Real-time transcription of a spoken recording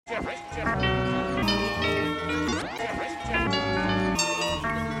You know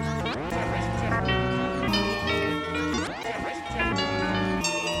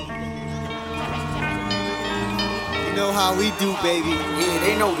how we do, baby. Yeah,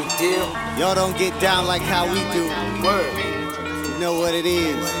 they know the deal. Y'all don't get down like how we do. Word. You know what it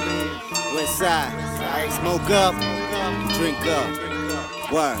is. West side. Smoke up, drink up.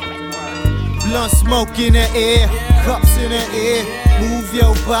 Word. Blunt smoke in the air, cups in the air. Move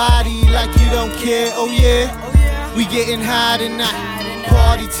your body like you don't care. Oh yeah, we getting high tonight.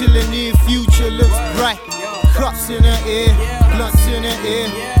 Party till the near future looks bright. Cups in the air, blunts in the air.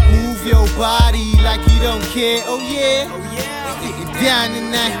 Move your body like you don't care. Oh yeah, we getting down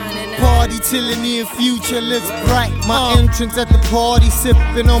tonight. Party till the near future looks bright. My entrance at the party,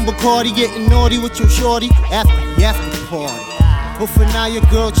 sipping on Bacardi, getting naughty with your shorty after the party. But for now your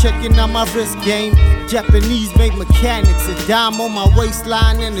girl checking out my wrist game. Japanese made mechanics, a dime on my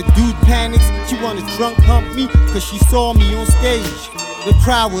waistline and the dude panics. She wanna drunk hump me cause she saw me on stage. The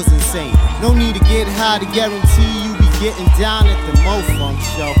crowd was insane, no need to get high to guarantee you be getting down at the MoPhunk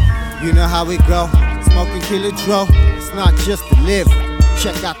show. You know how it go, smoking killer dro. It's not just the liver,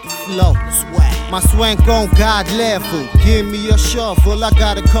 check out the flow. Swag. My swank on God level, give me a shuffle. I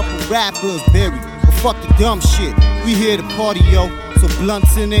got a couple rappers buried, but fuck the dumb shit. We here to party, yo. So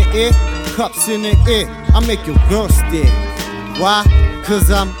blunts in the air, cups in the air. I make your girl stare. Why? Cause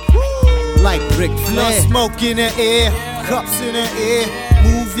I'm like Ric Flair. Smoke in the air, cups in the air.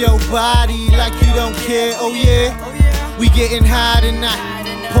 Move your body like you don't care. Oh yeah, we getting high tonight.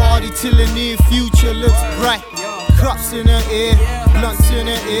 Party till the near future looks bright. Cups in the air, blunts in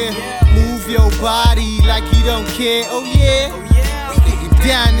the air. Move your body like you don't care. Oh yeah, we getting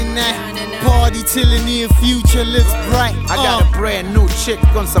down tonight. Party till the near future looks bright. I got a brand new chick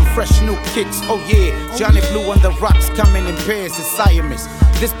on some fresh new kicks. Oh yeah, Johnny Blue on the rocks coming in pairs, it's Siamese.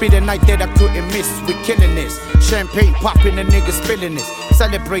 This be the night that I couldn't miss. We killing this. Champagne popping, the niggas spilling this.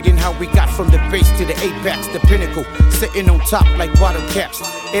 Celebrating how we got from the base to the apex, the pinnacle. Sitting on top like bottle caps.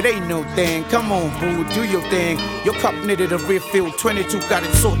 It ain't no thing. Come on, boo, do your thing. Your cup knitted a refill. 22 got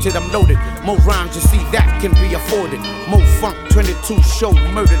it sorted, I'm loaded. More rhymes, you see that can be afforded. MoPhunk 22 show,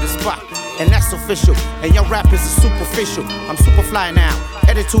 murder the spot. And that's official, and your rappers is superficial. I'm super fly now,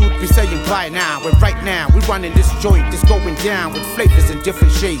 attitude be saying bye now. And right now, we running this joint, it's going down with flavors in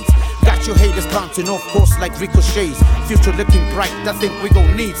different shades. Got your haters bouncing off course like ricochets. Future looking bright, I think we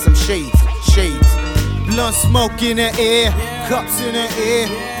gon' need some shades. Blunt smoke in the air, cups in the air.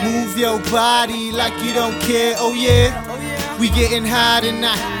 Move your body like you don't care. Oh yeah, we getting high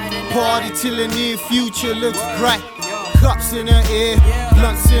tonight. Party till the near future looks bright. Cups in the air,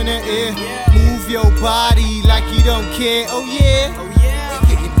 blunts in the air. Move your body like you don't care. Oh yeah,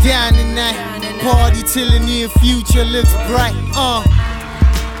 we getting down tonight. Party till the near future looks bright.